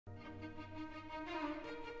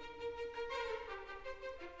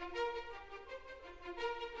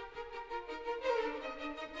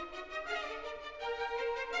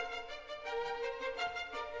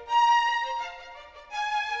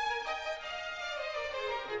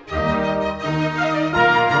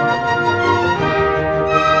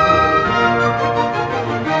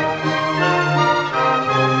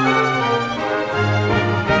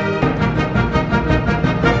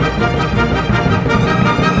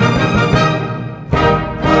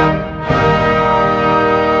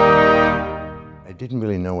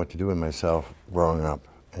to do with myself growing up,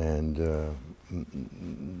 and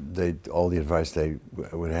all the advice they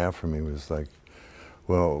would have for me was like,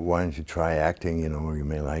 well, why don't you try acting, you know, you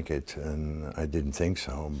may like it. And I didn't think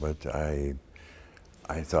so, but I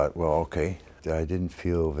thought, well, okay. I didn't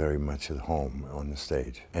feel very much at home on the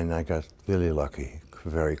stage, and I got really lucky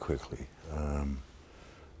very quickly.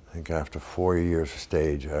 I think after 4 years of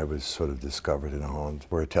stage, I was sort of discovered in Holland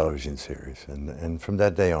for a television series, and from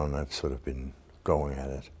that day on, I've sort of been going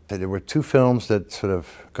at it. There were two films that sort of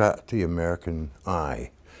got the American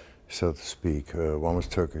eye, so to speak. One was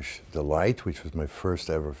Turkish Delight, which was my first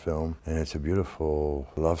ever film, and it's a beautiful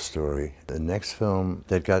love story. The next film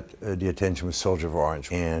that got the attention was Soldier of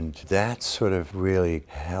Orange, and that sort of really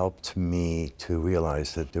helped me to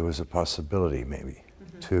realize that there was a possibility maybe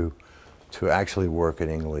to actually work in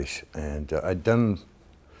English. And I'd done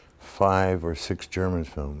 5 or 6 German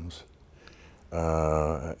films,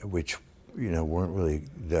 which weren't really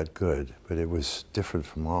that good, but it was different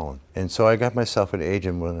from Holland. And so I got myself an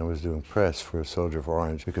agent when I was doing press for Soldier of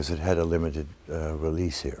Orange because it had a limited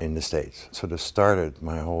release here in the States. Sort of started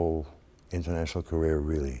my whole international career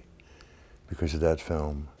really because of that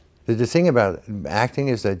film. The thing about acting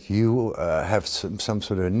is that you have some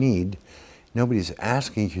sort of need. Nobody's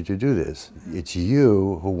asking you to do this. It's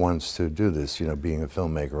you who wants to do this, being a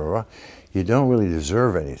filmmaker. You don't really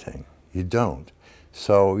deserve anything. You don't.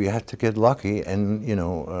 So you have to get lucky and,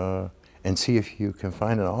 and see if you can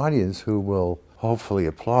find an audience who will hopefully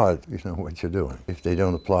applaud, what you're doing. If they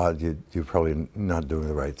don't applaud, you're probably not doing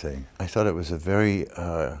the right thing. I thought it was a very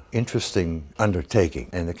interesting undertaking,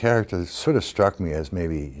 and the character sort of struck me as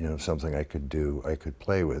maybe, something I could do, I could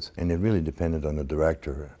play with. And it really depended on the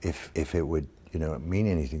director, if it would mean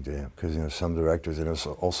anything to him. Because, some directors, and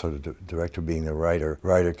also the director being the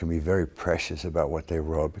writer can be very precious about what they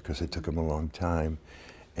wrote because it took him a long time.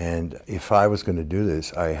 And if I was going to do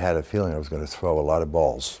this, I had a feeling I was going to throw a lot of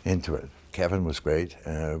balls into it. Kevin was great.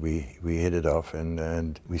 We hit it off,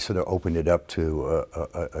 and we sort of opened it up to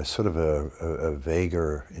a sort of a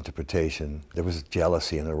vaguer interpretation. There was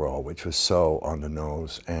jealousy in the role, which was so on the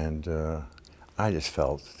nose, and I just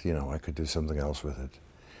felt, I could do something else with it.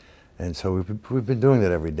 And so we've been doing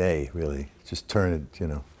that every day, really. Just turn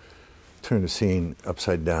it, turn the scene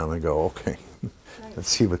upside down and go, okay, let's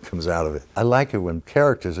see what comes out of it. I like it when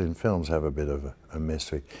characters in films have a bit of a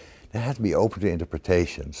mystery. They have to be open to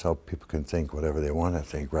interpretation so people can think whatever they want to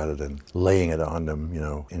think rather than laying it on them,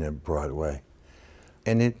 in a broad way.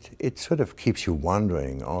 And it sort of keeps you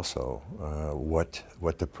wondering also what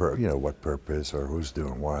purpose or who's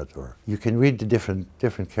doing what, or you can read the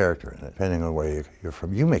different character in it depending on where you're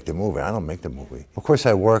from. You make the movie. I don't make the movie. Of course,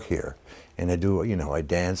 I work here, and I do I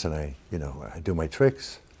dance and I do my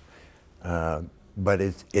tricks. But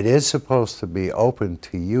it is supposed to be open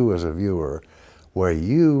to you as a viewer, where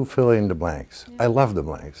you fill in the blanks. Yeah. I love the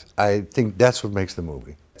blanks. I think that's what makes the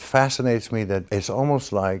movie. It fascinates me that it's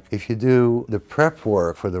almost like if you do the prep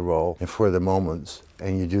work for the role and for the moments,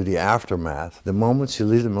 and you do the aftermath, the moments you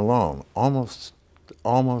leave them alone, almost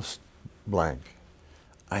blank.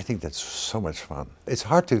 I think that's so much fun. It's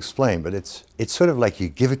hard to explain, but it's sort of like you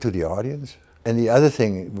give it to the audience. And the other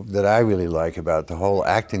thing that I really like about the whole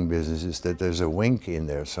acting business is that there's a wink in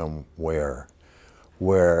there somewhere.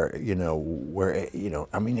 Where,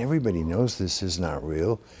 I mean, everybody knows this is not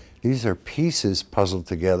real. These are pieces puzzled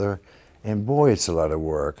together, and boy, it's a lot of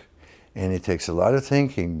work. And it takes a lot of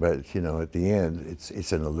thinking, but, at the end,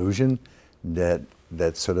 it's an illusion that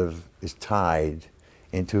sort of is tied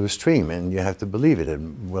into a stream, and you have to believe it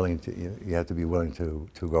and you have to be willing to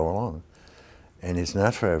go along. And it's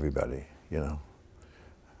not for everybody,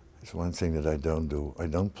 It's one thing that I don't do. I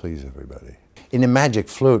don't please everybody. In the Magic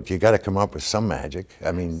Flute, you got to come up with some magic.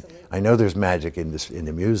 I mean, absolutely. I know there's magic in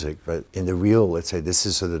the music, but in the real, let's say this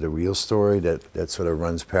is sort of the real story that sort of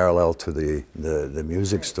runs parallel to the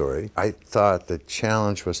music story. I thought the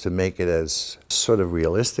challenge was to make it as sort of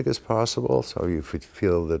realistic as possible, so you would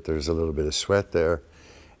feel that there's a little bit of sweat there,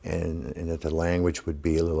 and that the language would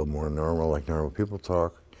be a little more normal, like normal people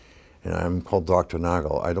talk. And I'm called Dr.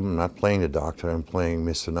 Nagel. I'm not playing the doctor, I'm playing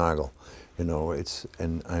Mr. Nagel.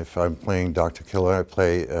 And if I'm playing Dr. Killer, I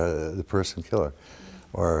play the person killer,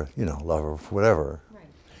 or lover, whatever.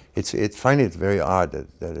 Right. I find it very odd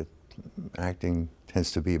that acting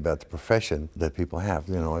tends to be about the profession that people have,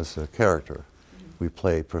 as a character. Mm-hmm. We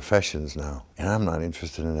play professions now, and I'm not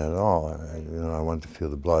interested in that at all. I want to feel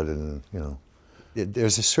the blood and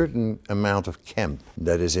There's a certain amount of Kemp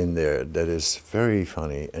that is in there that is very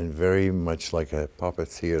funny and very much like a puppet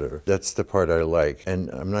theater. That's the part I like. And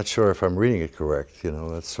I'm not sure if I'm reading it correct, you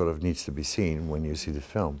know, that sort of needs to be seen when you see the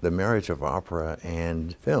film. The marriage of opera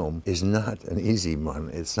and film is not an easy one.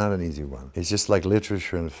 It's not an easy one. It's just like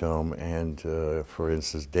literature and film and, for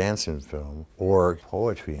instance, dance in film or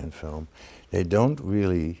poetry in film. They don't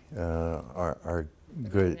really are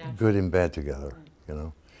good and bad together, you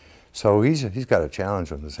know. So he's got a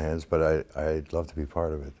challenge on his hands, but I'd love to be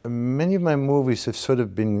part of it. Many of my movies have sort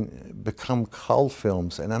of become cult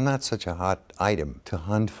films, and I'm not such a hot item to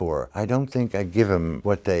hunt for. I don't think I give them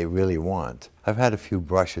what they really want. I've had a few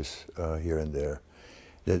brushes here and there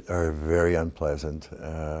that are very unpleasant.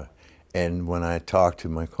 And when I talk to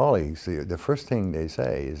my colleagues, the first thing they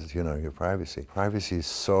say is, you know, your privacy. Privacy is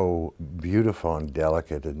so beautiful and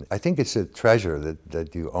delicate, and I think it's a treasure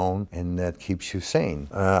that you own and that keeps you sane.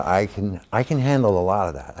 I can handle a lot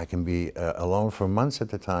of that. I can be alone for months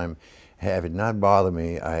at a time, have it not bother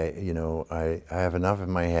me. I have enough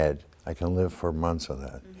in my head. I can live for months on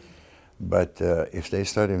that. But if they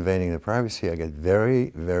start invading the privacy, I get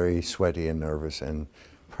very, very sweaty and nervous, and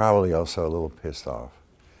probably also a little pissed off,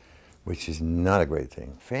 which is not a great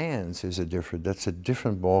thing. Fans is that's a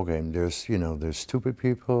different ballgame. There's stupid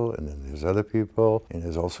people, and then there's other people, and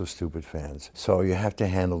there's also stupid fans. So you have to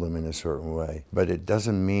handle them in a certain way. But it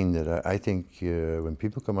doesn't mean that I think when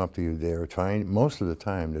people come up to you, most of the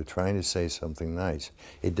time, they're trying to say something nice.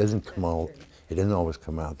 It doesn't always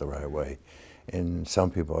come out the right way. And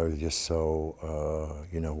some people are just so,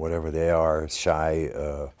 whatever they are, shy,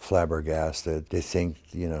 flabbergasted. They think,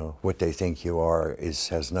 what they think you are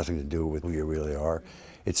has nothing to do with who you really are.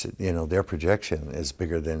 It's, their projection is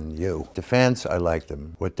bigger than you. The fans, I like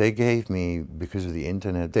them. What they gave me because of the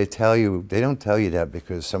internet, they don't tell you that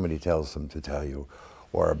because somebody tells them to tell you,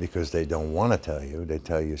 or because they don't want to tell you. They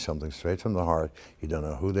tell you something straight from the heart. You don't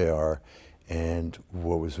know who they are. And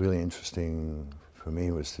what was really interesting for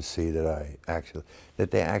me was to see that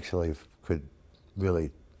they actually could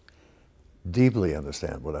really deeply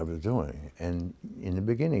understand what I was doing. And in the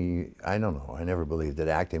beginning, I don't know, I never believed that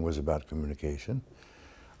acting was about communication.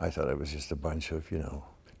 I thought it was just a bunch of,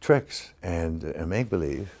 tricks and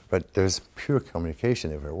make-believe, but there's pure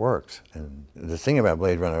communication if it works. And the thing about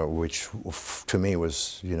Blade Runner, which to me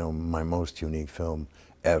was, my most unique film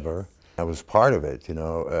ever, I was part of it,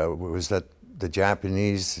 was that the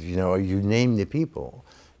Japanese, you name the people,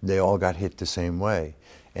 they all got hit the same way.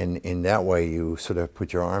 And in that way, you sort of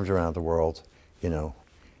put your arms around the world,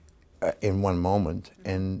 in one moment,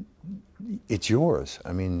 and it's yours.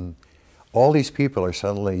 I mean, all these people are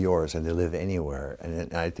suddenly yours, and they live anywhere,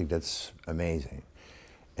 and I think that's amazing.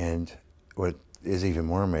 And what is even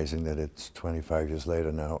more amazing that it's 25 years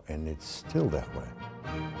later now, and it's still that way.